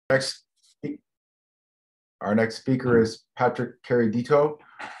Our next speaker is Patrick Cheridito,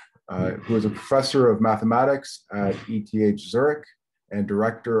 who is a professor of mathematics at ETH Zurich and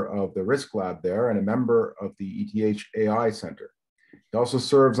director of the Risk Lab there and a member of the ETH AI Center. He also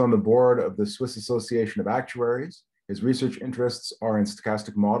serves on the board of the Swiss Association of Actuaries. His research interests are in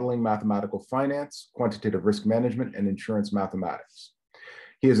stochastic modeling, mathematical finance, quantitative risk management, and insurance mathematics.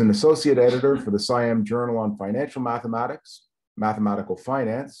 He is an associate editor for the SIAM Journal on Financial Mathematics, Mathematical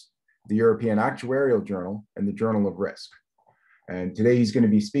Finance, the European Actuarial Journal, and the Journal of Risk. And today he's going to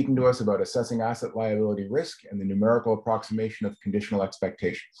be speaking to us about assessing asset liability risk and the numerical approximation of conditional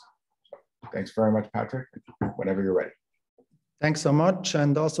expectations. Thanks very much, Patrick. Whenever you're ready. Thanks so much.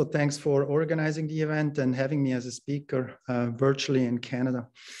 And also thanks for organizing the event and having me as a speaker virtually in Canada.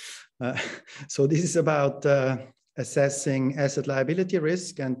 So this is about assessing asset liability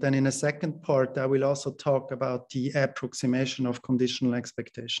risk. And then in a second part, I will also talk about the approximation of conditional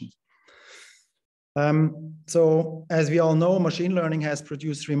expectations. So as we all know, machine learning has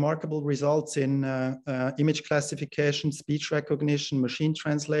produced remarkable results in image classification, speech recognition, machine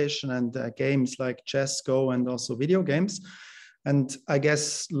translation, and games like chess, Go, and also video games. And I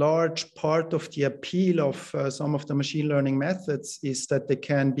guess large part of the appeal of some of the machine learning methods is that they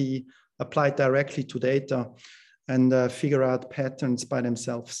can be applied directly to data and figure out patterns by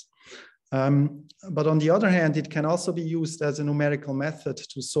themselves. But on the other hand, it can also be used as a numerical method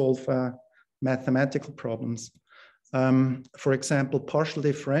to solve mathematical problems. For example, partial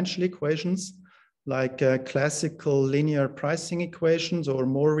differential equations like classical linear pricing equations, or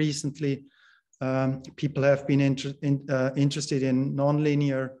more recently, people have been interested in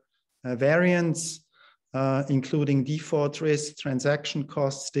nonlinear variance, including default risk, transaction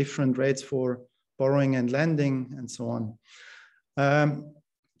costs, different rates for borrowing and lending, and so on.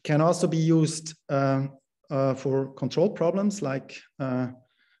 Can also be used for control problems like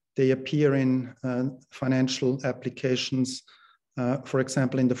they appear in financial applications, for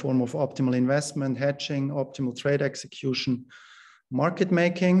example, in the form of optimal investment, hedging, optimal trade execution, market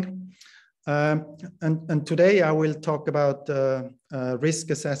making. And today I will talk about risk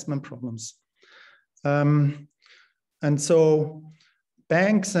assessment problems. And so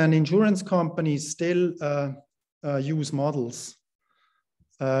banks and insurance companies still use models.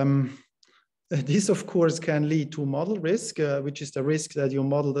 This, of course, can lead to model risk, which is the risk that your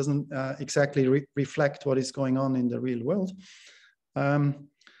model doesn't exactly reflect what is going on in the real world.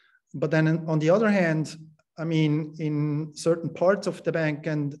 But then on the other hand, I mean, in certain parts of the bank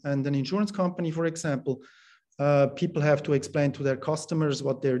and an insurance company, for example, people have to explain to their customers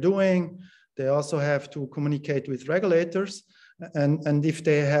what they're doing. They also have to communicate with regulators. And if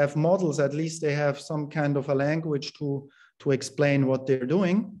they have models, at least they have some kind of a language to explain what they're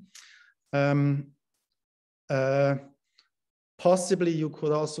doing. Possibly you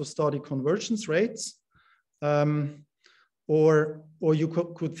could also study convergence rates, or you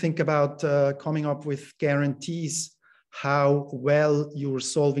could think about coming up with guarantees how well you're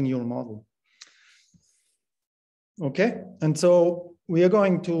solving your model. Okay, and so we are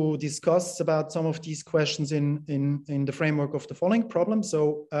going to discuss about some of these questions in the framework of the following problem.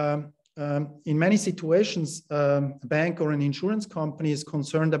 So in many situations, a bank or an insurance company is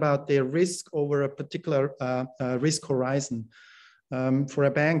concerned about their risk over a particular risk horizon. For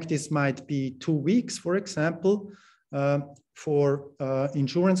a bank, this might be 2 weeks, for example. For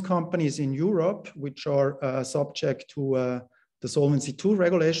insurance companies in Europe, which are subject to the Solvency II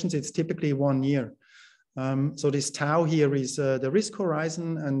regulations, it's typically 1 year. So this tau here is the risk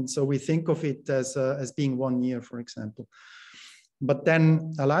horizon, and so we think of it as being 1 year, for example. But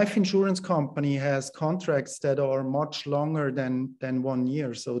then a life insurance company has contracts that are much longer than 1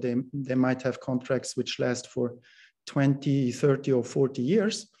 year. So they might have contracts which last for 20, 30, or 40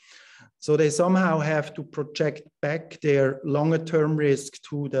 years. So they somehow have to project back their longer term risk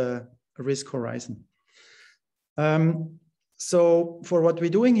to the risk horizon. So for what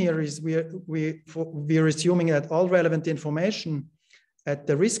we're doing here is we're assuming that all relevant information at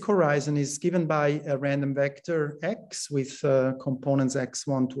the risk horizon is given by a random vector x with components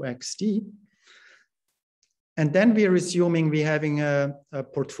x1 to xd. And then we're assuming we're having a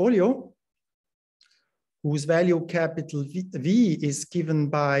portfolio whose value capital V is given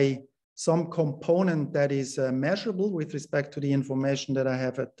by some component that is measurable with respect to the information that I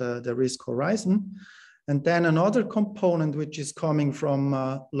have at the risk horizon. And then another component which is coming from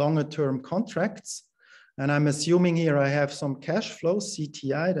longer term contracts. And I'm assuming here I have some cash flows,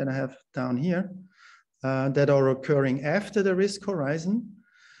 CTI, that I have down here, that are occurring after the risk horizon.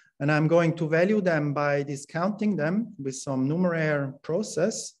 And I'm going to value them by discounting them with some numeraire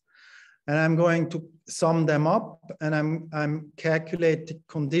process. and I'm going to sum them up, and I'm calculating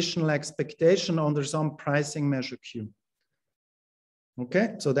conditional expectation under some pricing measure Q.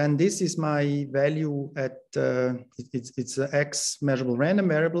 Okay, so then this is my value at, it's an X measurable random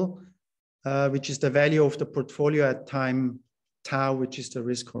variable, which is the value of the portfolio at time tau, which is the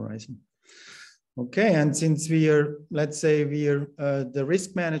risk horizon. Okay, and since we are, let's say we are the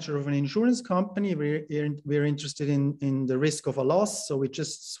risk manager of an insurance company, we're interested in the risk of a loss. So we're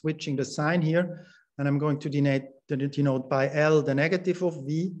just switching the sign here, and I'm going to denote by L the negative of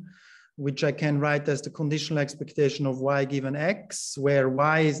V, which I can write as the conditional expectation of Y given X, where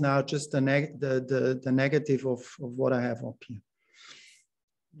Y is now just the negative of what I have up here.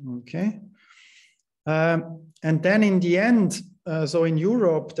 Okay. And then in the end, so in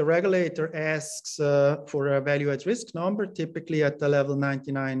Europe, the regulator asks for a value at risk number, typically at the level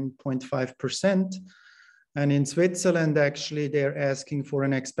 99.5%. And in Switzerland, actually, they're asking for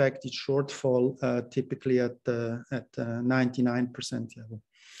an expected shortfall, typically at 99% level.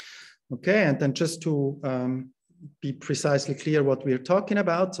 Okay, and then just to be precisely clear what we're talking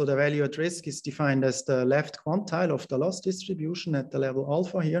about. So the value at risk is defined as the left quantile of the loss distribution at the level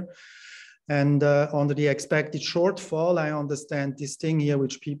alpha here. And under the expected shortfall, I understand this thing here,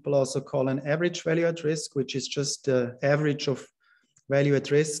 which people also call an average value at risk, which is just the average of value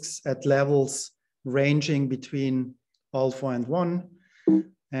at risks at levels ranging between alpha and 1.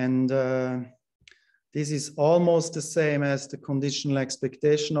 And this is almost the same as the conditional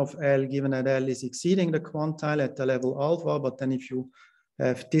expectation of L, given that L is exceeding the quantile at the level alpha. But then if you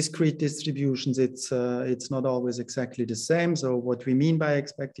have discrete distributions, it's not always exactly the same. So what we mean by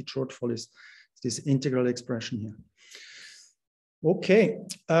expected shortfall is this integral expression here. Okay,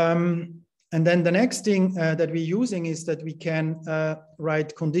 and then the next thing that we're using is that we can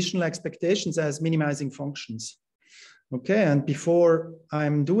write conditional expectations as minimizing functions. Okay, and before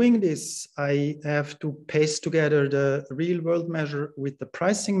I'm doing this, I have to paste together the real world measure with the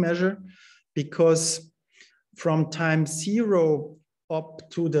pricing measure, because from time 0 up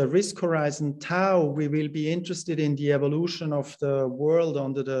to the risk horizon tau, we will be interested in the evolution of the world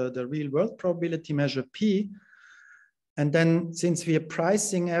under the real world probability measure P. And then since we are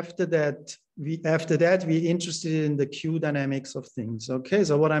pricing after that, we're interested in the Q dynamics of things. Okay,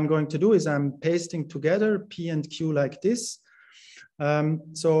 so what I'm going to do is I'm pasting together P and Q like this.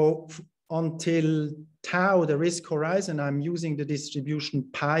 So until tau, the risk horizon, I'm using the distribution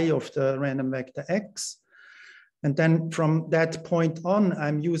pi of the random vector X. And then from that point on,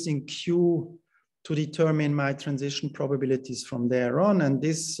 I'm using Q to determine my transition probabilities from there on. And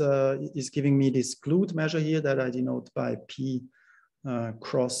this is giving me this glued measure here that I denote by P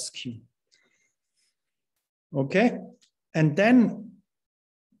cross Q. Okay, and then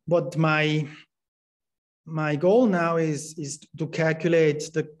what my goal now is to calculate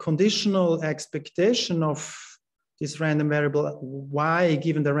the conditional expectation of this random variable Y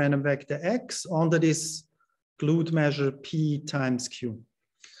given the random vector X under this glued measure P times Q.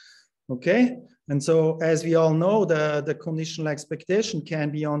 Okay, and so as we all know, the conditional expectation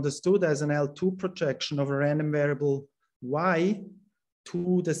can be understood as an L2 projection of a random variable Y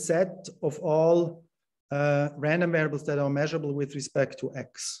to the set of all random variables that are measurable with respect to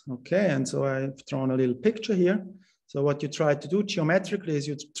X. Okay, and so I've drawn a little picture here. So what you try to do geometrically is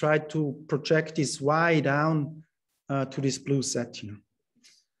you try to project this Y down to this blue set here.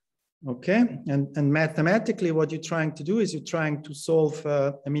 Okay, and mathematically what you're trying to do is you're trying to solve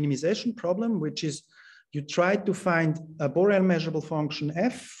a minimization problem, which is you try to find a Borel measurable function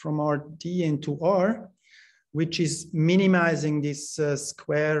f from Rd into R, which is minimizing this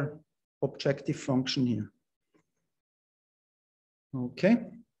square objective function here. Okay,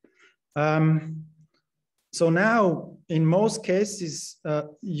 so now in most cases,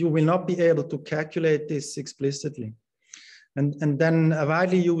 you will not be able to calculate this explicitly. And then a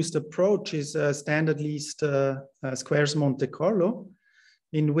widely used approach is standard least squares Monte Carlo,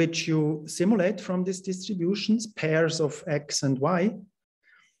 in which you simulate from these distributions pairs of X and Y.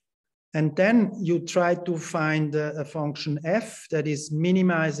 And then you try to find a function f that is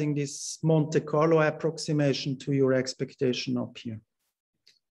minimizing this Monte Carlo approximation to your expectation up here.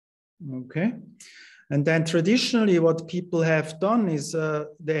 Okay. And then traditionally what people have done is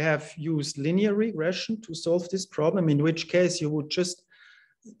they have used linear regression to solve this problem, in which case you would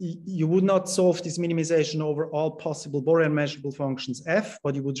not solve this minimization over all possible Borel measurable functions f,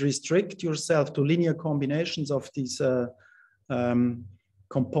 but you would restrict yourself to linear combinations of these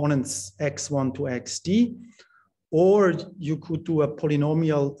components x1 to xd, or you could do a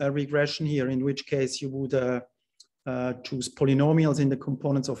polynomial regression here, in which case you would choose polynomials in the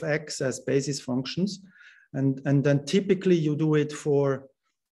components of x as basis functions. And then typically you do it for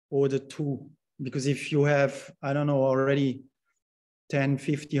order 2. Because if you have, I don't know, already 10,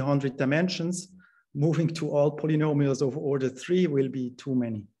 50, 100 dimensions, moving to all polynomials of order 3 will be too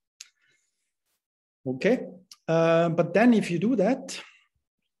many. Okay, but then if you do that,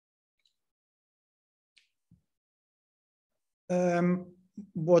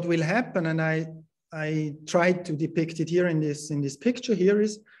 what will happen, and I tried to depict it here in this picture here,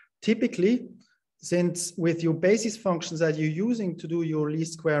 is typically, since with your basis functions that you're using to do your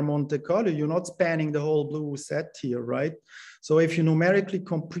least square Monte Carlo, you're not spanning the whole blue set here, right? So if you numerically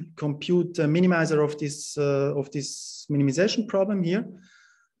compute a minimizer of this minimization problem here,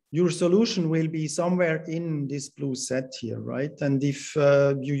 your solution will be somewhere in this blue set here, right? And if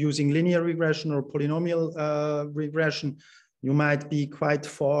you're using linear regression or polynomial regression, you might be quite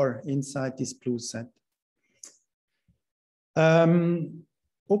far inside this blue set.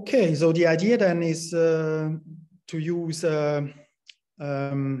 Okay, so the idea then is to use neural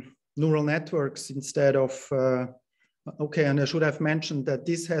networks instead of, okay, and I should have mentioned that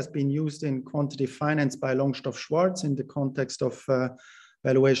this has been used in quantitative finance by Longstaff-Schwartz in the context of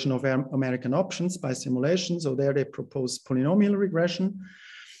valuation of American options by simulation. So there they propose polynomial regression.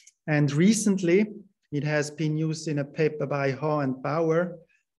 And recently, it has been used in a paper by Ha and Bauer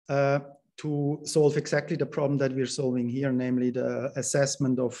to solve exactly the problem that we're solving here, namely the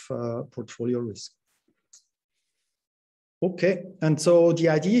assessment of portfolio risk. Okay, and so the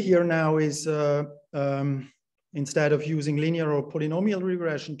idea here now is instead of using linear or polynomial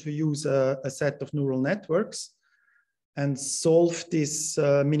regression, to use a set of neural networks and solve this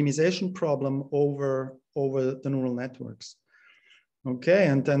minimization problem over the neural networks. Okay,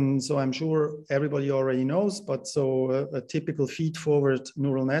 and then so I'm sure everybody already knows, but so a typical feed-forward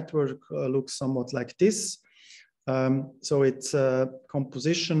neural network looks somewhat like this. So it's a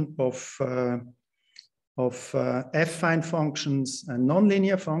composition of affine functions and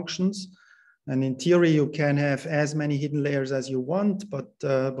nonlinear functions. And in theory, you can have as many hidden layers as you want, but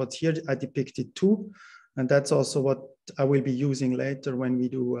here I depicted 2. And that's also what I will be using later when we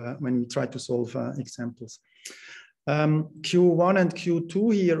try to solve examples. Q1 and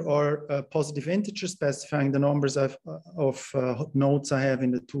Q2 here are positive integers specifying the numbers of nodes I have in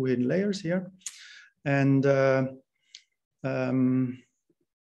the 2 hidden layers here. And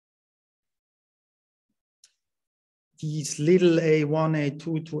these little a1,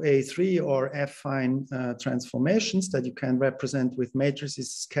 a2 to a3 are affine transformations that you can represent with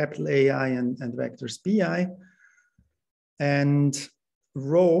matrices capital AI and vectors BI. And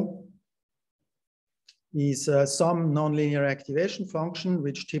rho is some nonlinear activation function,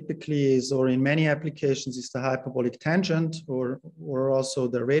 which typically is, or in many applications, is the hyperbolic tangent or also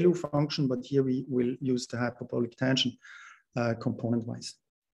the ReLU function, but here we will use the hyperbolic tangent component-wise.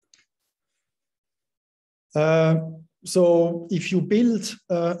 So if you build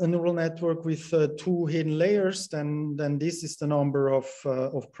a neural network with 2 hidden layers, then this is the number of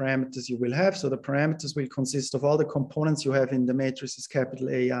parameters you will have. So the parameters will consist of all the components you have in the matrices capital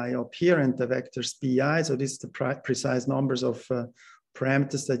AI up here and the vectors BI. So this is the precise numbers of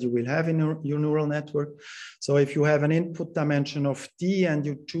parameters that you will have in your neural network. So if you have an input dimension of D and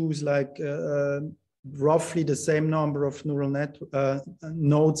you choose like roughly the same number of neural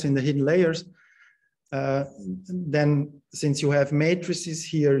nodes in the hidden layers, then since you have matrices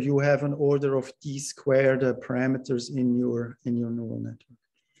here, you have an order of D squared parameters in your neural network.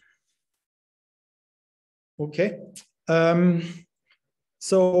 Okay,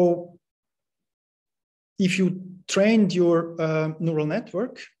 so if you trained your neural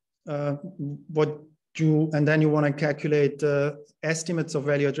network, and then you want to calculate estimates of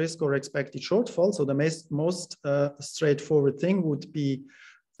value at risk or expected shortfall. So the most straightforward thing would be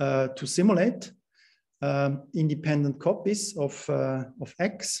to simulate independent copies of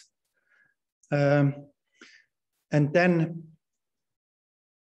X, and then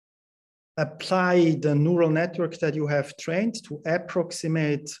apply the neural network that you have trained to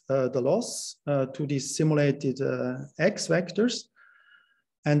approximate the loss to these simulated X vectors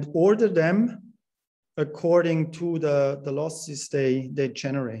and order them according to the losses they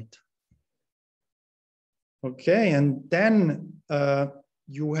generate. Okay, and then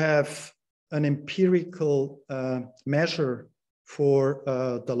you have an empirical measure for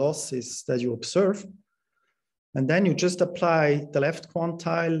the losses that you observe. And then you just apply the left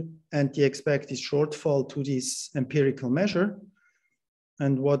quantile and the expected shortfall to this empirical measure.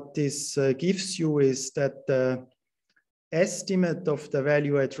 And what this gives you is that the estimate of the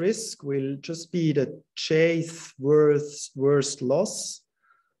value at risk will just be the jth worst loss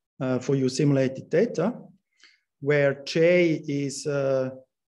for your simulated data, where J is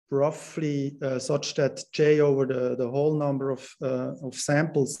roughly such that J over the whole number of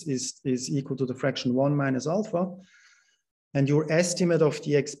samples is equal to the fraction 1 minus alpha. And your estimate of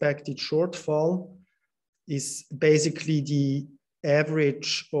the expected shortfall is basically the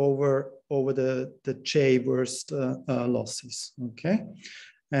average over the J worst losses, okay?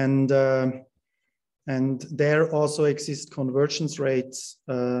 And there also exist convergence rates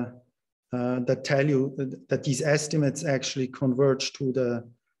that tell you that these estimates actually converge to the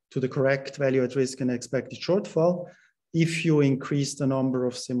correct value at risk and expected shortfall if you increase the number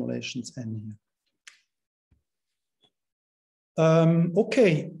of simulations n here.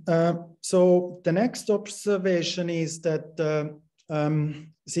 Okay, so the next observation is that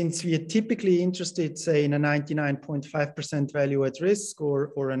since we are typically interested, say, in a 99.5% value at risk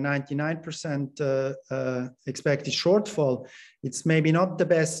or a 99% expected shortfall, it's maybe not the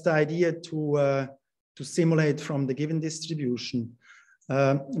best idea to simulate from the given distribution,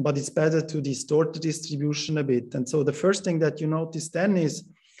 but it's better to distort the distribution a bit. And so the first thing that you notice then is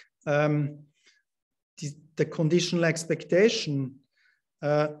the conditional expectation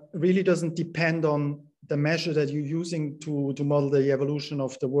really doesn't depend on the measure that you're using to model the evolution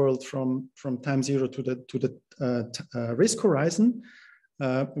of the world from time zero to the risk horizon,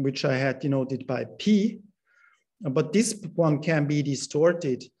 which I had denoted by P. But this one can be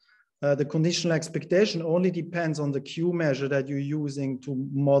distorted. The conditional expectation only depends on the Q measure that you're using to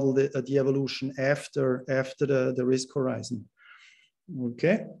model the evolution after the risk horizon.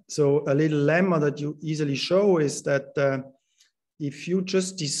 Okay, so a little lemma that you easily show is that if you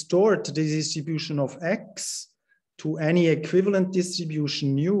just distort the distribution of X to any equivalent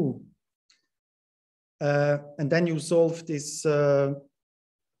distribution nu, and then you solve this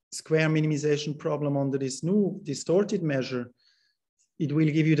square minimization problem under this new distorted measure, it will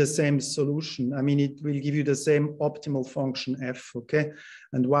give you the same solution. I mean, it will give you the same optimal function f, okay?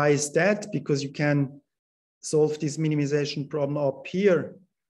 And why is that? Because you can solve this minimization problem up here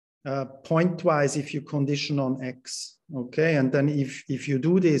pointwise if you condition on X, okay? And then if you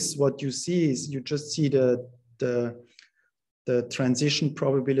do this, what you see is you just see the transition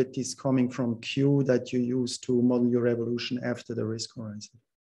probabilities coming from Q that you use to model your evolution after the risk horizon.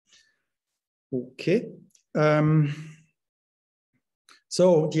 Okay.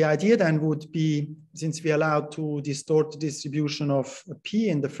 So the idea then would be, since we allowed to distort the distribution of P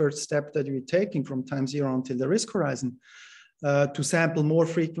in the first step that we're taking from time zero until the risk horizon, to sample more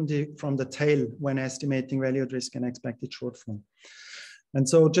frequently from the tail when estimating value at risk and expected shortfall. And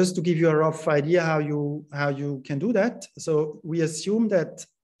so just to give you a rough idea how you can do that. So we assume that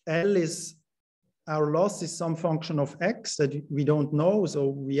L is, our loss is some function of X that we don't know, so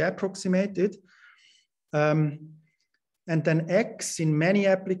we approximate it. And then X in many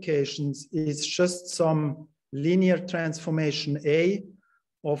applications is just some linear transformation A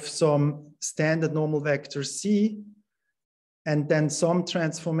of some standard normal vector C, and then some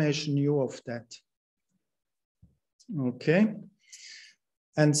transformation U of that. Okay.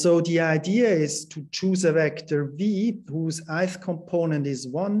 And so the idea is to choose a vector V whose ith component is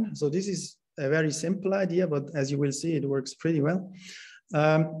 1. So this is a very simple idea, but as you will see, it works pretty well.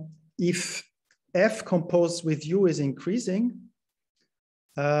 If F composed with U is increasing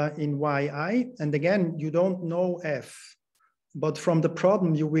in Yi, and again, you don't know F, but from the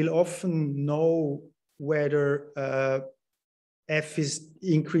problem, you will often know whether F is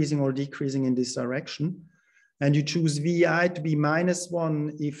increasing or decreasing in this direction. And you choose Vi to be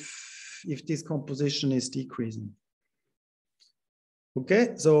 -1 if this composition is decreasing.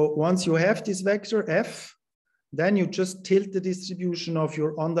 Okay, so once you have this vector F, then you just tilt the distribution of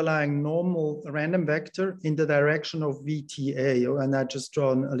your underlying normal random vector in the direction of VTA. And I just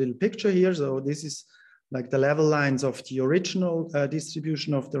drawn a little picture here. So this is like the level lines of the original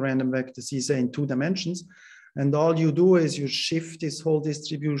distribution of the random vector C, say in 2 dimensions. And all you do is you shift this whole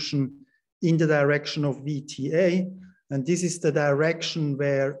distribution in the direction of VTA. And this is the direction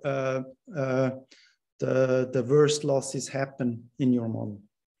where the worst losses happen in your model.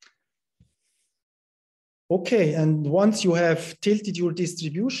 Okay, and once you have tilted your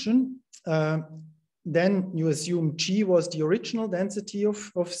distribution, then you assume G was the original density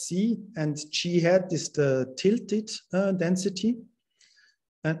of C, and G hat is the tilted density.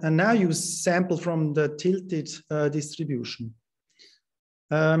 And now you sample from the tilted distribution.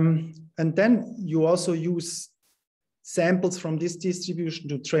 And then you also use samples from this distribution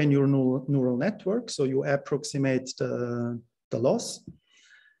to train your neural network. So you approximate the loss.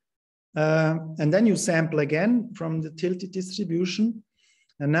 And then you sample again from the tilted distribution.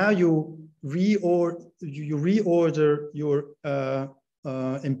 And now you reorder your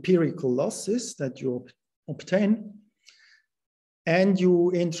empirical losses that you obtain. And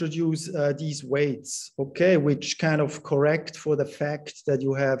you introduce these weights, okay, which kind of correct for the fact that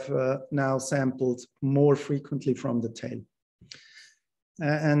you have now sampled more frequently from the tail.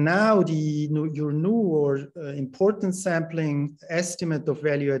 And now your new or important sampling estimate of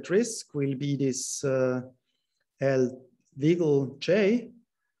value at risk will be this L wiggle J,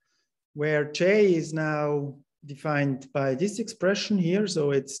 where J is now defined by this expression here.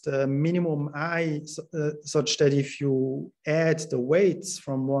 So it's the minimum I such that if you add the weights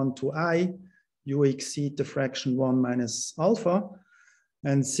from 1 to I, you exceed the fraction 1 minus alpha.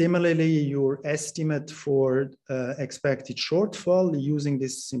 And similarly, your estimate for expected shortfall using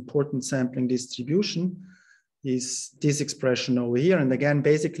this important sampling distribution is this expression over here. And again,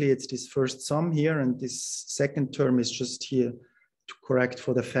 basically it's this first sum here, and this second term is just here to correct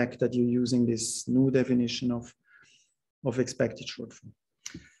for the fact that you're using this new definition of expected shortfall.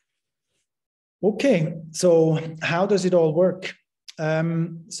 Okay, so how does it all work?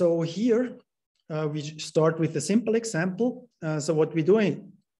 So here we start with a simple example. So what we're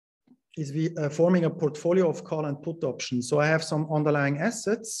doing is we are forming a portfolio of call and put options. So I have some underlying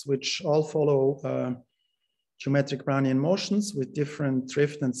assets which all follow geometric Brownian motions with different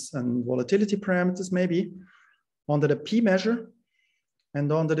drift and volatility parameters maybe. Under the P measure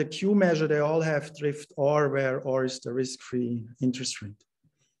and under the Q measure, they all have drift R, where R is the risk-free interest rate.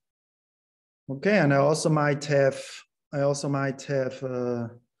 Okay, and I also might have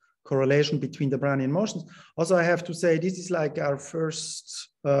correlation between the Brownian motions. Also, I have to say this is like our first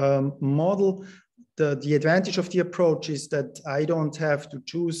model. The advantage of the approach is that I don't have to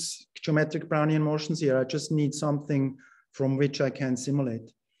choose geometric Brownian motions here. I just need something from which I can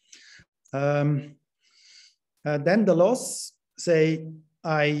simulate. Then the loss, say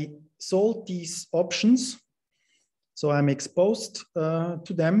I sold these options, so I'm exposed to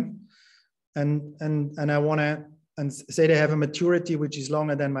them, and I want to, and say they have a maturity which is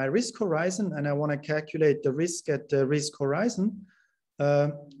longer than my risk horizon, and I want to calculate the risk at the risk horizon.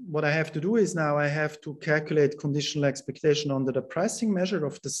 What I have to do is now I have to calculate conditional expectation under the pricing measure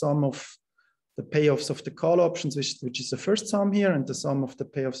of the sum of the payoffs of the call options, which is the first sum here, and the sum of the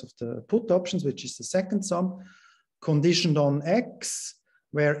payoffs of the put options, which is the second sum, conditioned on X,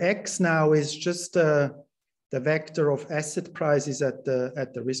 where X now is just the vector of asset prices at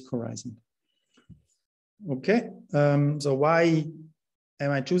the risk horizon. Okay, so why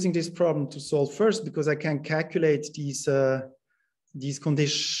am I choosing this problem to solve first? Because I can calculate these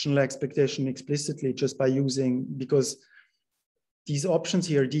conditional expectation explicitly just by using, because these options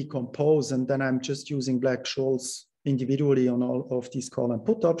here decompose, and then I'm just using Black-Scholes individually on all of these call and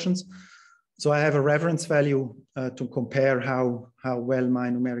put options. So I have a reference value to compare how well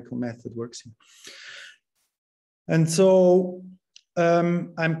my numerical method works here. And so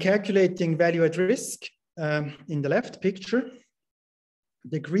I'm calculating value at risk in the left picture.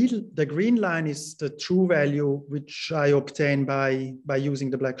 The green line is the true value which I obtain by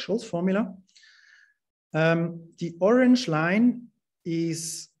using the Black-Scholes formula. The orange line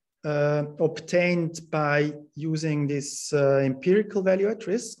is obtained by using this empirical value at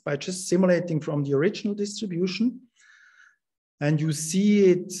risk, by just simulating from the original distribution. And you see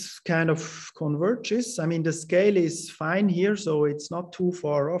it kind of converges. I mean, the scale is fine here, so it's not too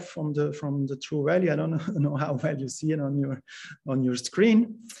far off from the true value. I don't know how well you see it on your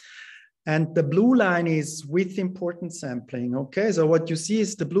screen. And the blue line is with important sampling. Okay, so what you see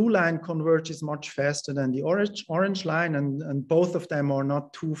is the blue line converges much faster than the orange line, and both of them are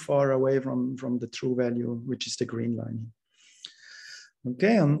not too far away from the true value, which is the green line.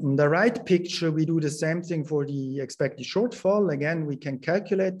 Okay, on the right picture, we do the same thing for the expected shortfall. Again, we can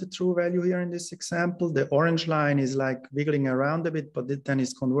calculate the true value here in this example. The orange line is like wiggling around a bit, but it then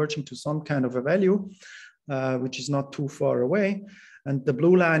is converging to some kind of a value, which is not too far away. And the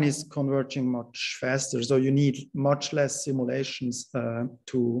blue line is converging much faster. So you need much less simulations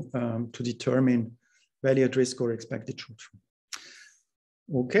to determine value at risk or expected shortfall.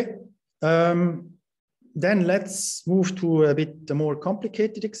 Okay. Then let's move to a bit the more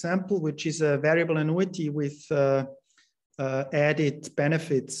complicated example, which is a variable annuity with added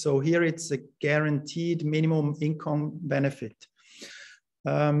benefits. So here it's a guaranteed minimum income benefit.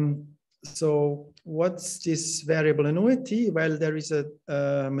 So what's this variable annuity? Well, there is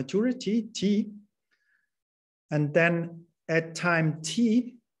a maturity T, and then at time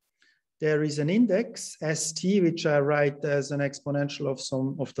T, there is an index ST, which I write as an exponential of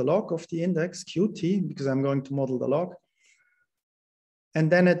some of the log of the index QT, because I'm going to model the log.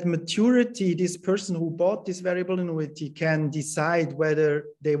 And then at maturity, this person who bought this variable annuity can decide whether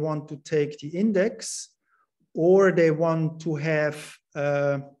they want to take the index or they want to have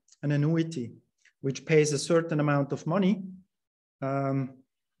an annuity, which pays a certain amount of money.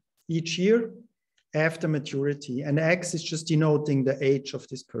 each year after maturity, and X is just denoting the age of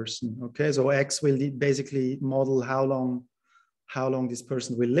this person. Okay, so X will basically model how long this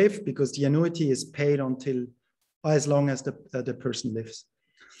person will live, because the annuity is paid until as long as the person lives.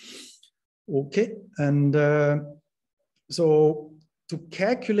 Okay, and so to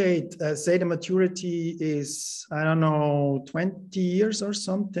calculate, say the maturity is, I don't know, 20 years or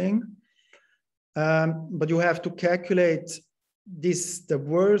something, but you have to calculate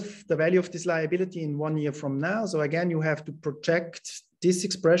the value of this liability in 1 year from now. So again, you have to project this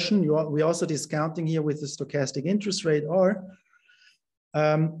expression. We're also discounting here with the stochastic interest rate R.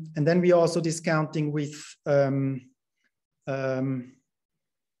 And then we're also discounting with the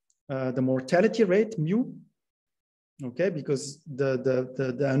mortality rate, mu. Okay, because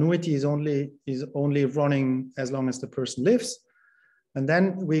the annuity is only running as long as the person lives. And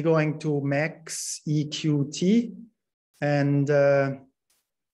then we're going to max EQT and the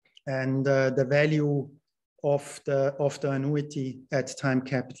value of the annuity at time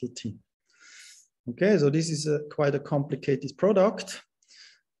capital T. Okay, so this is quite a complicated product.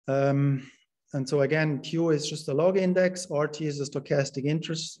 And so again, Q is just a log index, RT is a stochastic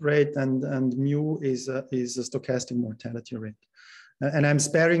interest rate, and mu is a stochastic mortality rate. And I'm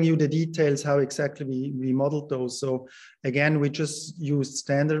sparing you the details how exactly we modeled those. So again, we just used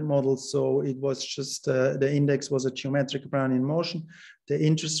standard models. So it was just, the index was a geometric Brownian motion. The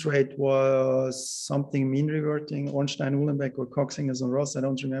interest rate was something mean reverting, Ornstein, Uhlenbeck, or Coxingers and Ross, I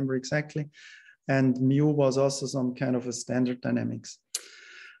don't remember exactly. And mu was also some kind of a standard dynamics.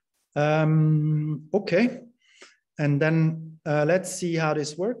 Okay, and then let's see how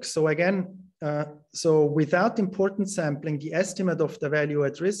this works. So again, so without importance sampling, the estimate of the value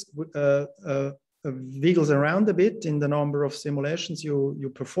at risk wiggles around a bit in the number of simulations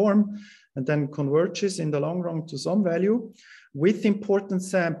you perform, and then converges in the long run to some value. With importance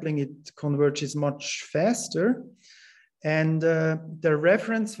sampling, it converges much faster. And the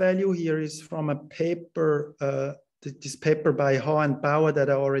reference value here is from a paper, this paper by Ha and Bauer that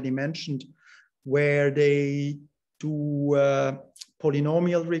I already mentioned, where they do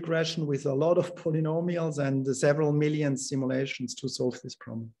polynomial regression with a lot of polynomials and several million simulations to solve this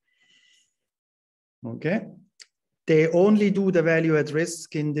problem. Okay, they only do the value at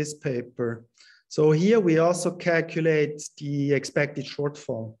risk in this paper. So here we also calculate the expected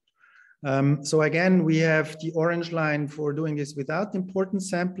shortfall. So again, we have the orange line for doing this without importance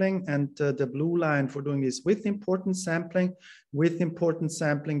sampling, and the blue line for doing this with importance sampling. With importance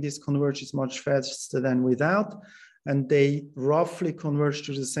sampling, this converges much faster than without, and they roughly converge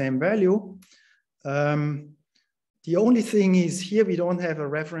to the same value. The only thing is here we don't have a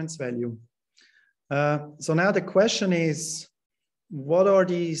reference value. So now the question is, what are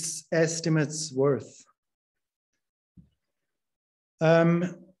these estimates worth?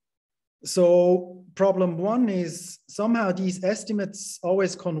 So problem one is somehow these estimates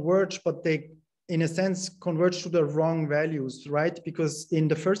always converge, but they, in a sense, converge to the wrong values, right? Because in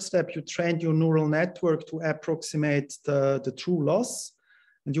the first step, you trained your neural network to approximate the true loss,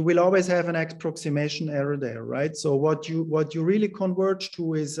 and you will always have an approximation error there, right? So what you really converge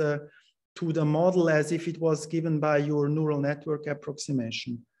to is to the model as if it was given by your neural network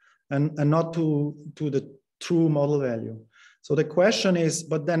approximation, and not to the true model value. So the question is,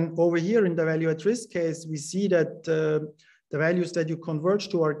 but then over here in the value at risk case, we see that the values that you converge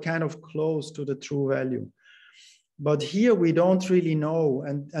to are kind of close to the true value. But here we don't really know.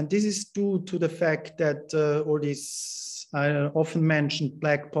 And this is due to the fact that, or this I often mentioned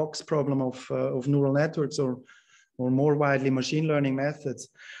black box problem of neural networks, or more widely machine learning methods.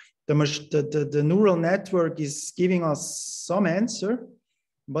 The neural network is giving us some answer,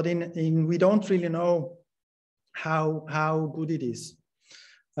 but we don't really know how good it is.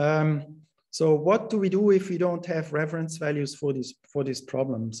 So what do we do if we don't have reference values for this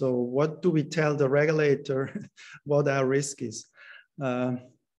problem? So what do we tell the regulator what our risk is?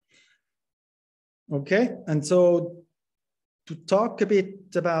 Okay, and so to talk a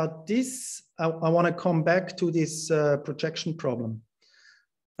bit about this, I want to come back to this projection problem.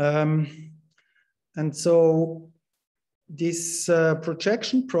 And so this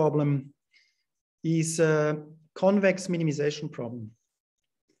projection problem is a convex minimization problem.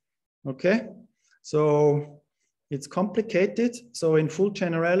 Okay, so it's complicated. So in full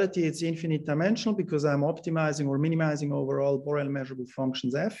generality, it's infinite dimensional because I'm optimizing or minimizing overall Borel measurable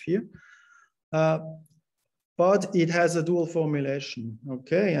functions F here. But it has a dual formulation,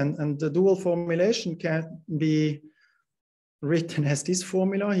 okay? And the dual formulation can be written as this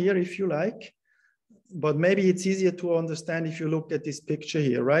formula here, if you like. But maybe it's easier to understand if you look at this picture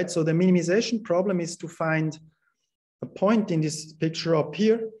here, right? So the minimization problem is to find a point in this picture up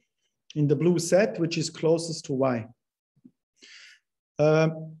here in the blue set, which is closest to y.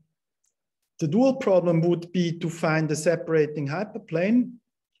 The dual problem would be to find the separating hyperplane,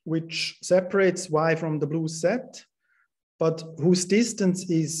 which separates y from the blue set, but whose distance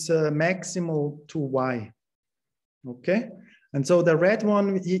is maximal to y. Okay, and so the red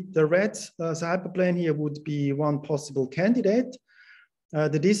one, the red hyperplane here would be one possible candidate.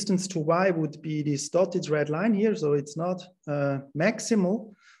 The distance to y would be this dotted red line here, so it's not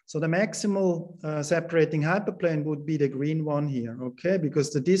maximal. So the maximal separating hyperplane would be the green one here, okay? Because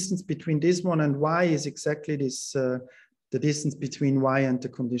the distance between this one and y is exactly this, the distance between y and the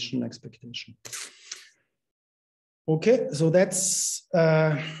conditional expectation. Okay, so that's,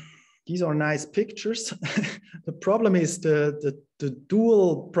 these are nice pictures. The problem is the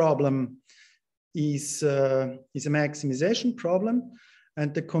dual problem is a maximization problem.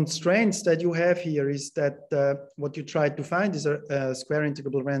 And the constraints that you have here is that what you try to find is a square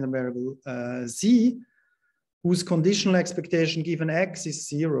integrable random variable z, whose conditional expectation given x is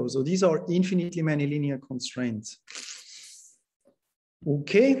 0. So these are infinitely many linear constraints.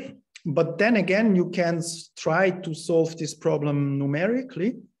 Okay, but then again, you can try to solve this problem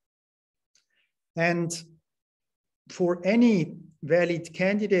numerically. And for any valid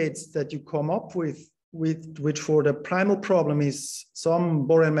candidates that you come up with which for the primal problem is some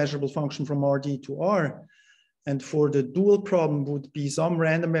Borel measurable function from Rd to R, and for the dual problem would be some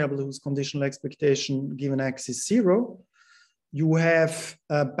random variable whose conditional expectation given x is 0, you have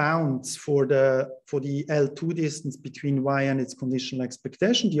bounds for the L2 distance between y and its conditional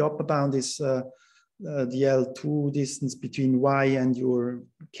expectation. The upper bound is the L2 distance between y and your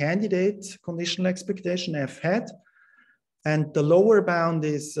candidate conditional expectation f hat, and the lower bound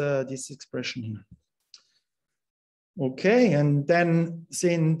is this expression here. Okay, and then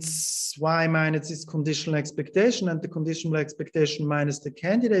since y minus its conditional expectation and the conditional expectation minus the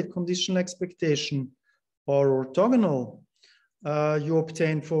candidate conditional expectation are orthogonal, you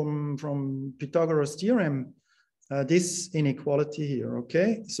obtain from Pythagoras theorem this inequality here,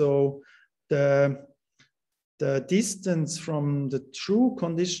 okay? So the distance from the true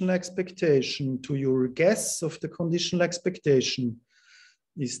conditional expectation to your guess of the conditional expectation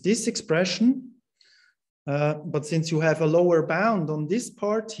is this expression. But since you have a lower bound on this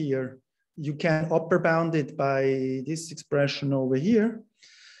part here, you can upper bound it by this expression over here.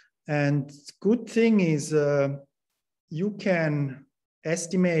 And good thing is you can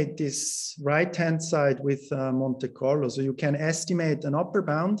estimate this right-hand side with Monte Carlo. So you can estimate an upper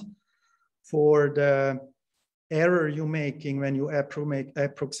bound for the error you're making when you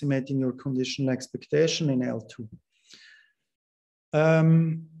approximating your conditional expectation in L2.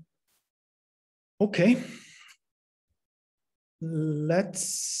 Okay, let's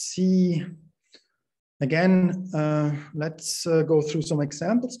see, again, let's go through some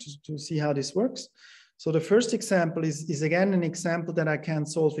examples to see how this works. So the first example is again an example that I can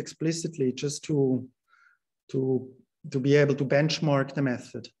solve explicitly just to be able to benchmark the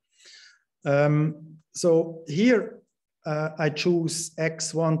method. So here I choose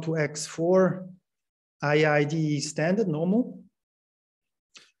x1 to x4 IID standard normal.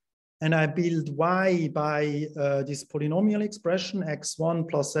 And I build y by this polynomial expression, x1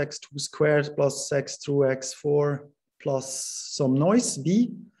 plus x2 squared plus x through x4 plus some noise,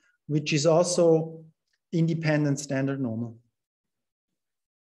 b, which is also independent standard normal.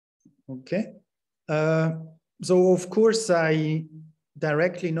 Okay. So of course, I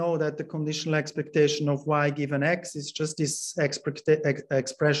directly know that the conditional expectation of y given x is just this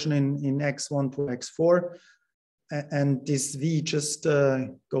expression in x1 to x4. And this v just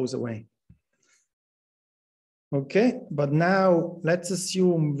goes away. Okay, but now let's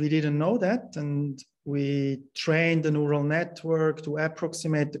assume we didn't know that and we trained the neural network to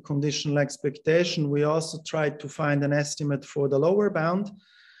approximate the conditional expectation. We also tried to find an estimate for the lower bound.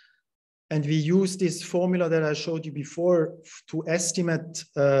 And we use this formula that I showed you before to estimate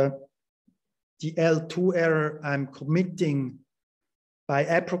the L2 error I'm committing by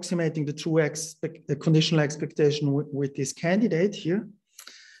approximating the true conditional expectation with this candidate here.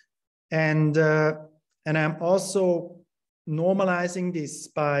 And I'm also normalizing this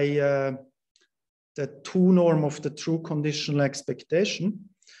by the 2 norm of the true conditional expectation.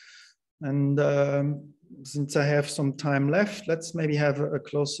 And since I have some time left, let's maybe have a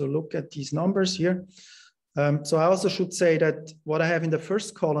closer look at these numbers here. So I also should say that what I have in the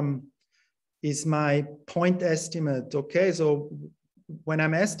first column is my point estimate, okay? So when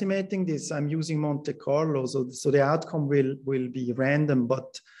I'm estimating this, I'm using Monte Carlo, so the outcome will be random,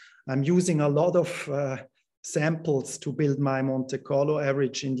 but I'm using a lot of samples to build my Monte Carlo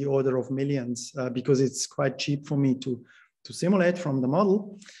average in the order of millions, because it's quite cheap for me to simulate from the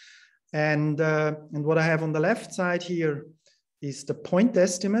model. And what I have on the left side here is the point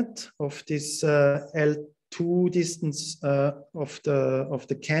estimate of this L2 distance of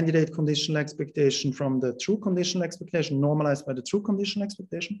the candidate conditional expectation from the true conditional expectation, normalized by the true conditional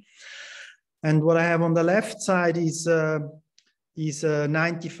expectation. And what I have on the left side is a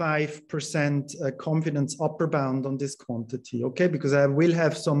 95% confidence upper bound on this quantity, okay? Because I will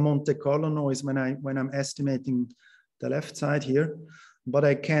have some Monte Carlo noise when I'm estimating the left side here, but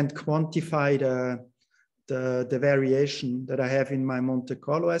I can't quantify the variation that I have in my Monte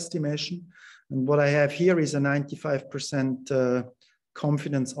Carlo estimation. And what I have here is a 95%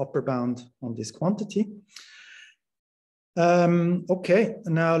 confidence upper bound on this quantity. Okay,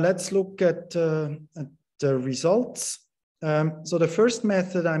 now let's look at the results. So the first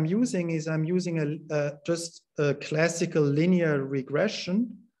method I'm using is just a classical linear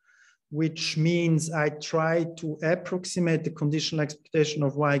regression, which means I try to approximate the conditional expectation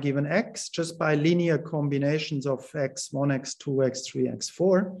of y given x just by linear combinations of x1, x2, x3,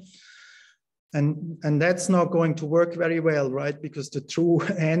 x4. And that's not going to work very well, right? Because the true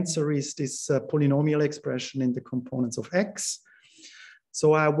answer is this polynomial expression in the components of x.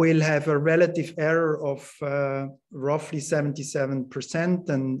 So I will have a relative error of roughly 77%,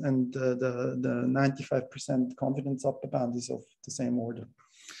 and the 95% confidence upper bound is of the same order.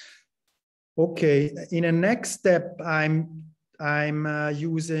 Okay, in a next step, I'm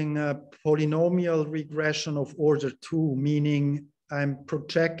using a polynomial regression of order 2, meaning I'm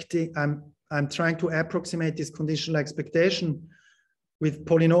trying to approximate this conditional expectation with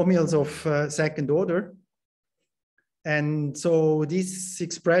polynomials of second order. And so this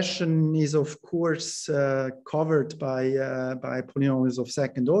expression is, of course, covered by polynomials of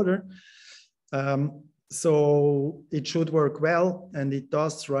second order. So it should work well, and it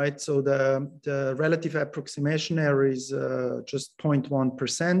does, right? So the relative approximation error is just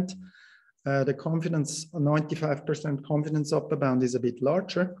 0.1%. The confidence, 95% confidence upper bound is a bit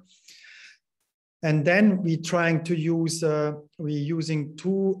larger. And then we're trying to use, we're using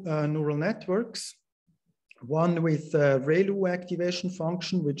two neural networks. One with ReLU activation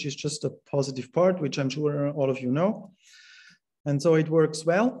function, which is just a positive part, which I'm sure all of you know. And so it works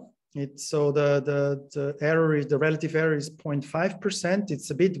well. So the error is, the relative error is 0.5%. It's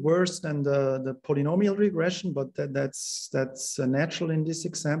a bit worse than the polynomial regression, but that's natural in this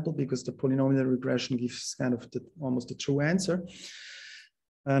example because the polynomial regression gives kind of almost the true answer.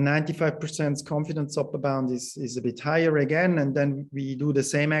 95% confidence upper bound is a bit higher again, and then we do the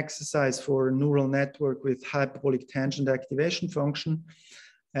same exercise for a neural network with hyperbolic tangent activation function,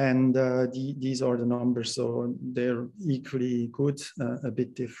 and these are the numbers, so they're equally good, a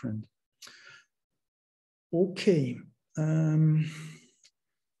bit different. Okay,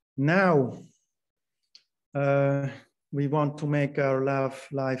 now we want to make our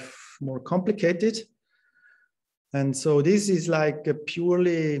life more complicated. And so this is like a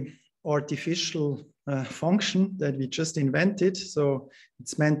purely artificial function that we just invented. So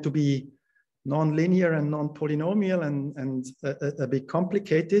it's meant to be non-linear and non-polynomial and a bit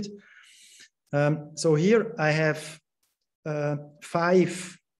complicated. So here I have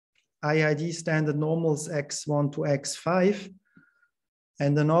 5 IID standard normals x1 to x5,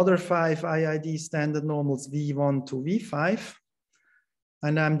 and another 5 IID standard normals v1 to v5.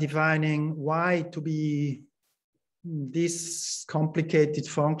 And I'm defining y to be this complicated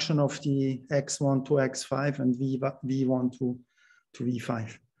function of the x1 to x5 and v1 to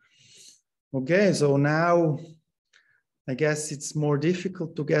v5. Okay, so now I guess it's more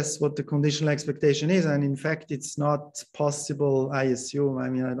difficult to guess what the conditional expectation is. And in fact, it's not possible, I assume, I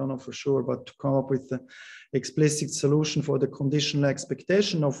mean, I don't know for sure, but to come up with the explicit solution for the conditional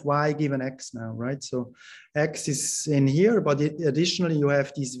expectation of y given x now, right? So x is in here, but additionally, you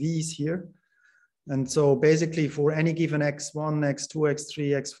have these v's here. And so basically for any given x1, x2,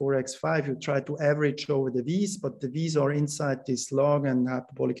 x3, x4, x5, you try to average over the v's, but the v's are inside this log and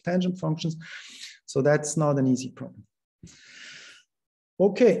hyperbolic tangent functions. So that's not an easy problem.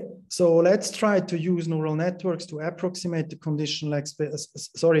 Okay, so let's try to use neural networks to approximate the conditional expectation.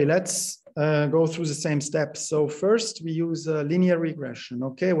 Sorry, let's go through the same steps. So first we use a linear regression,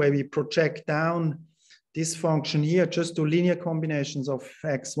 okay, where we project down this function here, just do linear combinations of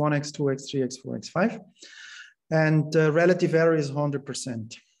x1, x2, x3, x4, x5. And the relative error is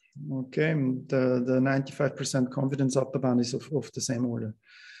 100%. Okay, the 95% confidence upper bound is of the same order.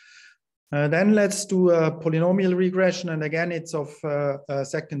 Then let's do a polynomial regression. And again, it's of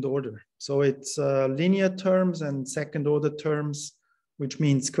second order. So it's linear terms and second order terms which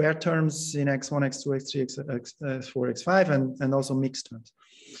means square terms in x1, x2, x3, x4, x5, and also mixed terms.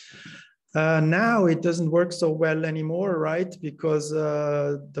 Now it doesn't work so well anymore, right? Because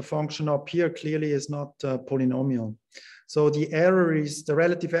the function up here clearly is not polynomial. So the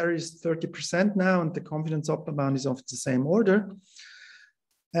relative error is 30% now, and the confidence upper bound is of the same order.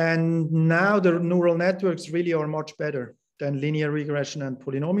 And now the neural networks really are much better than linear regression and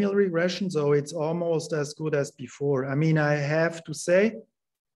polynomial regression. So it's almost as good as before. I mean, I have to say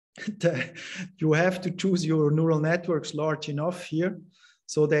that you have to choose your neural networks large enough here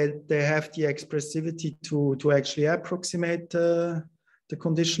so that they have the expressivity to actually approximate the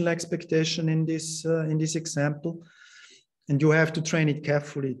conditional expectation in this example. And you have to train it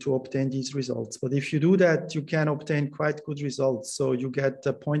carefully to obtain these results. But if you do that, you can obtain quite good results. So you get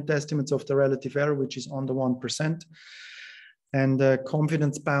point estimates of the relative error, which is under 1%, and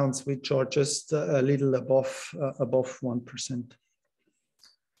confidence bounds, which are just a little above 1%.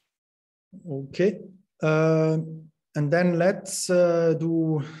 Okay. And then let's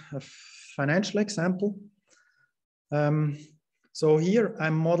do a financial example. So here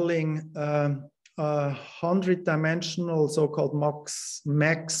I'm modeling a 100-dimensional so-called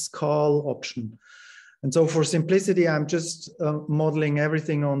max call option. And so for simplicity, I'm just modeling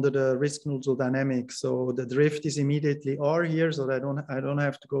everything under the risk neutral dynamics. So the drift is immediately R here, so that I don't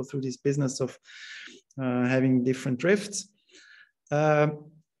have to go through this business of having different drifts.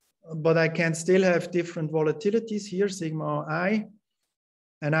 But I can still have different volatilities here, sigma I,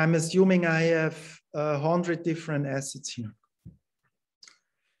 and I'm assuming I have 100 different assets here.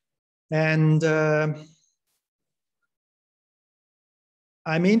 And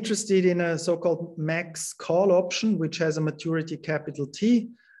I'm interested in a so-called max call option, which has a maturity capital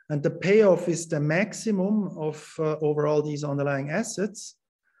T, and the payoff is the maximum of over all these underlying assets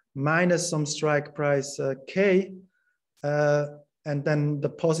minus some strike price K, and then the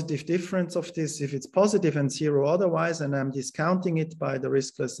positive difference of this, if it's positive and zero otherwise, and I'm discounting it by the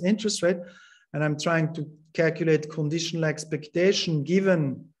riskless interest rate, and I'm trying to calculate conditional expectation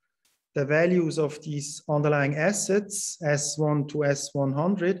given the values of these underlying assets, S1 to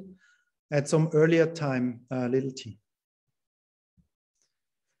S100, at some earlier time, little t.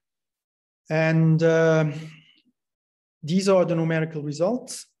 And these are the numerical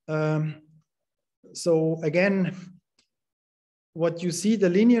results. So again, what you see, the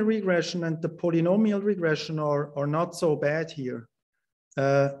linear regression and the polynomial regression are not so bad here,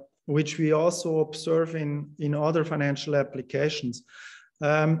 which we also observe in other financial applications.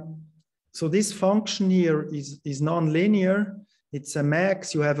 So this function here is non-linear. It's a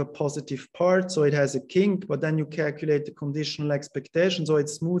max, you have a positive part, so it has a kink, but then you calculate the conditional expectation, so it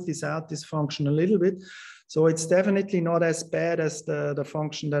smoothes out this function a little bit. So it's definitely not as bad as the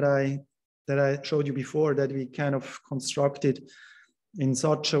function that I showed you before, that we kind of constructed in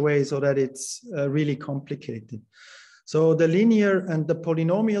such a way so that it's really complicated. So the linear and the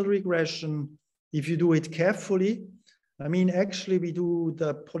polynomial regression, if you do it carefully, I mean, actually we do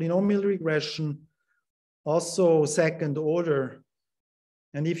the polynomial regression also second order.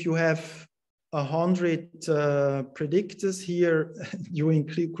 And if you have 100 predictors here, you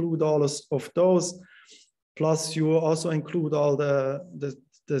include all of those, plus you also include all the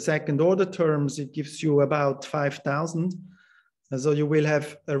second order terms, it gives you about 5,000. And so you will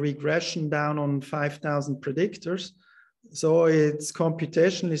have a regression down on 5,000 predictors. So it's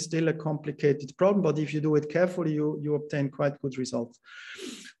computationally still a complicated problem, but if you do it carefully, you obtain quite good results.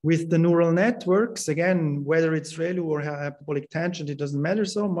 With the neural networks, again, whether it's ReLU or hyperbolic tangent, it doesn't matter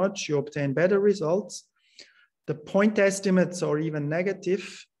so much. You obtain better results. The point estimates are even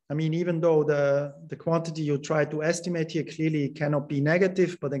negative. I mean, even though the quantity you try to estimate here clearly cannot be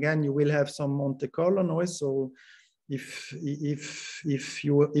negative, but again, you will have some Monte Carlo noise. So if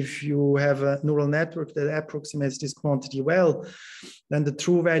you have a neural network that approximates this quantity well, then the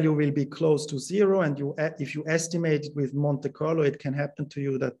true value will be close to zero. And if you estimate it with Monte Carlo, it can happen to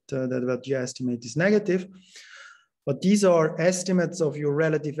you that what you estimate is negative. But these are estimates of your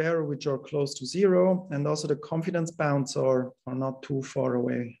relative error, which are close to zero. And also the confidence bounds are not too far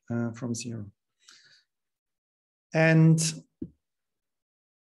away from zero. And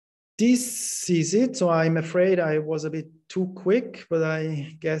this is it. So I'm afraid I was a bit too quick, but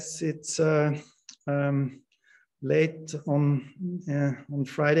I guess it's late on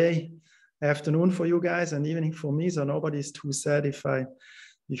Friday afternoon for you guys and evening for me. So nobody's too sad if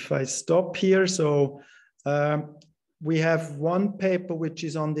I stop here. So we have one paper which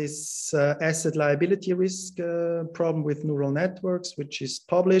is on this asset liability risk problem with neural networks, which is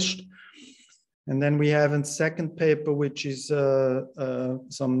published. And then we have a second paper, which is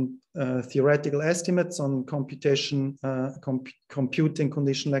some theoretical estimates on computing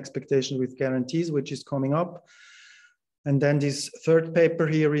conditional expectation with guarantees, which is coming up. And then this third paper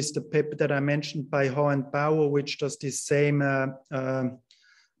here is the paper that I mentioned by Ho and Bauer, which does this same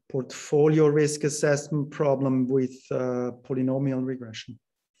portfolio risk assessment problem with polynomial regression.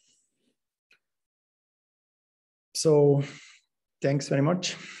 So thanks very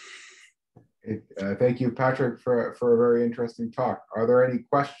much. Thank you, Patrick, for a very interesting talk. Are there any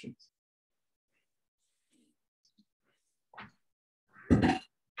questions?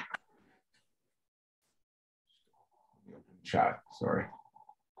 Chat, sorry.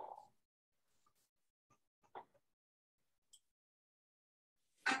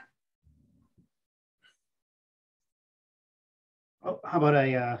 Oh, how about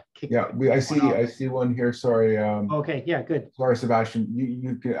I kick? Yeah, I see one here. Sorry. Okay. Yeah. Good. Sorry, Sebastian.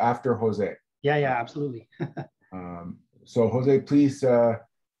 You can after Jose. Yeah. Yeah. Absolutely. So Jose, please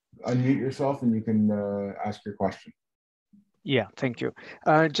unmute yourself and you can ask your question. Yeah. Thank you.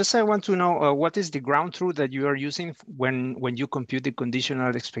 Just I want to know what is the ground truth that you are using when you compute the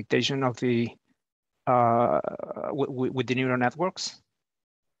conditional expectation of the with the neural networks?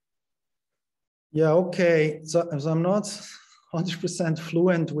 Yeah. Okay. So I'm not 100%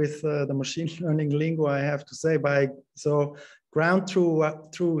 fluent with the machine learning lingo, I have to say. So ground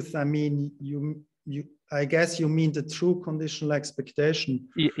truth, I mean, I guess you mean the true conditional expectation.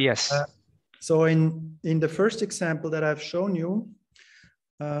 Yes. So in the first example that I've shown you,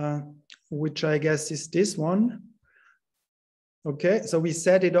 which I guess is this one. Okay, so we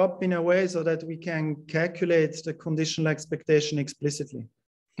set it up in a way so that we can calculate the conditional expectation explicitly.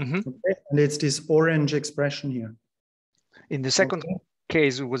 Mm-hmm. Okay? And it's this orange expression here. In the second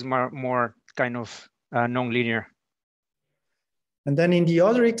case, it was more kind of nonlinear. And then in the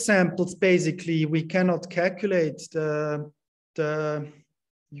other examples, basically, we cannot calculate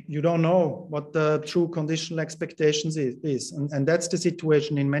you don't know what the true conditional expectations is. And that's the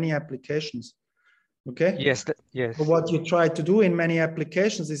situation in many applications. Okay? Yes, yes. So what you try to do in many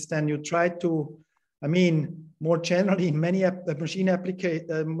applications is then you try to, I mean, more generally in many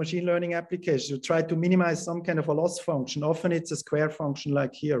machine learning applications, you try to minimize some kind of a loss function. Often it's a square function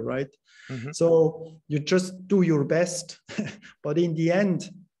like here, right? Mm-hmm. So you just do your best. But in the end,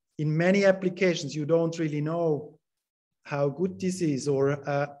 in many applications, you don't really know how good this is. Or,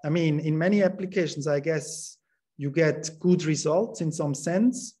 I mean, in many applications, I guess you get good results in some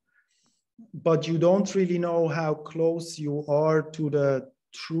sense, but you don't really know how close you are to the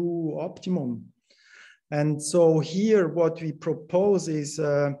true optimum. And so here what we propose is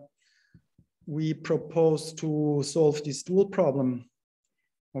we propose to solve this dual problem.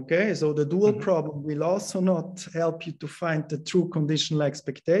 Okay, so the dual problem will also not help you to find the true conditional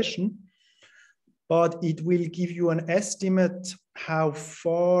expectation, but it will give you an estimate how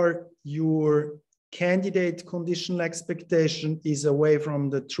far your candidate conditional expectation is away from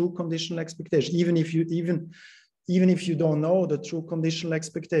the true conditional expectation, even if you don't know the true conditional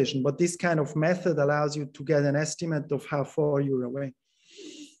expectation. But this kind of method allows you to get an estimate of how far you're away.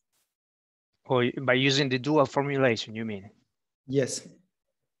 Or by using the dual formulation, you mean? Yes.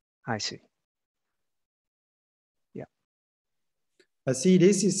 I see. Yeah. I see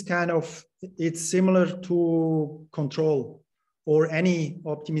this is kind of, it's similar to control or any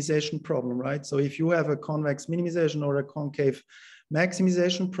optimization problem, right? So if you have a convex minimization or a concave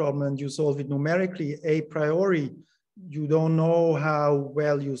maximization problem and you solve it numerically, a priori, you don't know how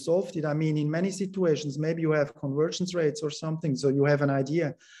well you solved it. I mean, in many situations, maybe you have convergence rates or something, so you have an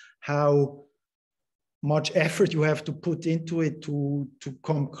idea how much effort you have to put into it to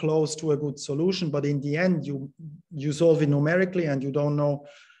come close to a good solution. But in the end, you solve it numerically and you don't know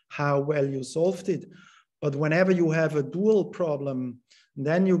how well you solved it. But whenever you have a dual problem,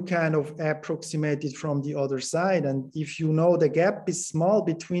 then you kind of approximate it from the other side. And if you know the gap is small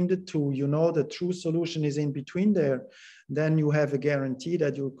between the two, you know the true solution is in between there, then you have a guarantee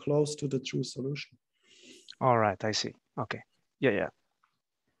that you're close to the true solution. All right, I see. Okay. Yeah.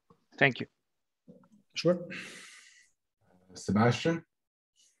 Thank you. Sure. Sebastian?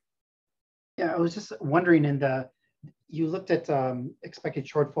 Yeah, I was just wondering, you looked at expected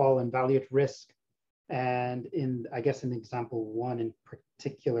shortfall and value at risk. And I guess in example one in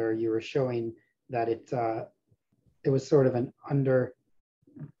particular, you were showing that it was sort of there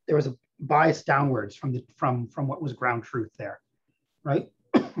was a bias downwards from what was ground truth there, right?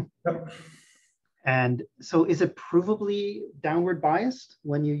 Yep. And so is it provably downward biased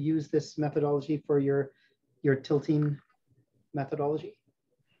when you use this methodology for your tilting methodology?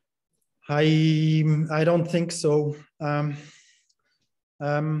 I don't think so. I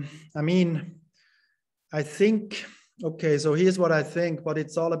mean, I think, okay, so here's what I think, but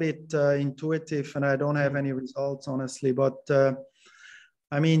it's all a bit intuitive and I don't have any results, honestly. But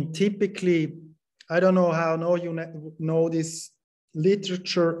I mean, typically, I don't know how you know this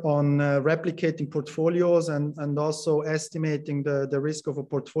literature on replicating portfolios and also estimating the risk of a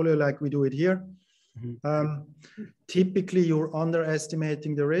portfolio like we do it here. Typically, you're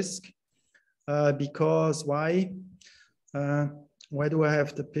underestimating the risk because why? Why do I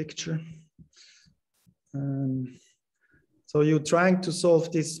have the picture? So you're trying to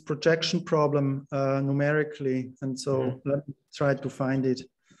solve this projection problem numerically, and so let me try to find it.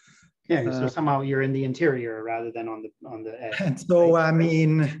 Yeah, so somehow you're in the interior rather than on the edge. And so right? I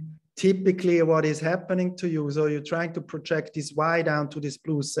mean, typically what is happening to you, so you're trying to project this y down to this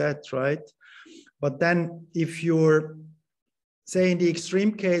blue set, right? But then if you're, say in the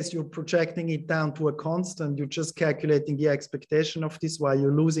extreme case, you're projecting it down to a constant, you're just calculating the expectation of this y,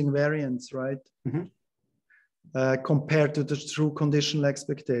 you're losing variance, right? Compared to the true conditional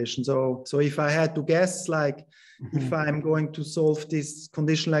expectation. So if I had to guess, like if I'm going to solve this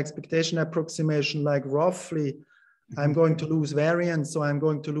conditional expectation approximation, like roughly, I'm going to lose variance, so I'm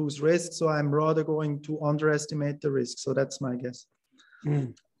going to lose risk, so I'm rather going to underestimate the risk. So that's my guess.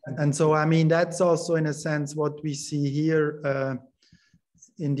 And so, I mean, that's also in a sense what we see here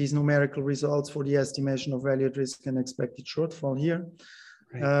in these numerical results for the estimation of valued risk and expected shortfall here.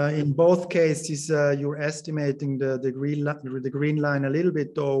 Right. In both cases, you're estimating the green line a little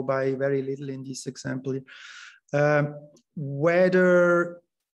bit, though by very little in this example. Whether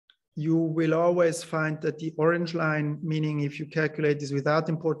you will always find that the orange line, meaning if you calculate this without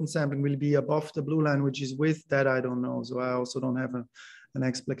important sampling, will be above the blue line, which is with that, I don't know. So I also don't have an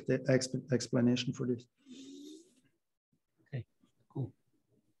explanation for this. Okay, cool.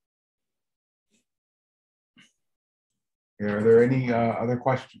 Are there any other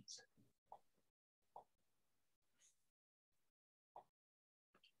questions?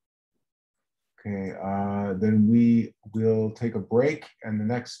 Okay, then we will take a break, and the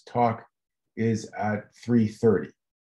next talk is at 3:30.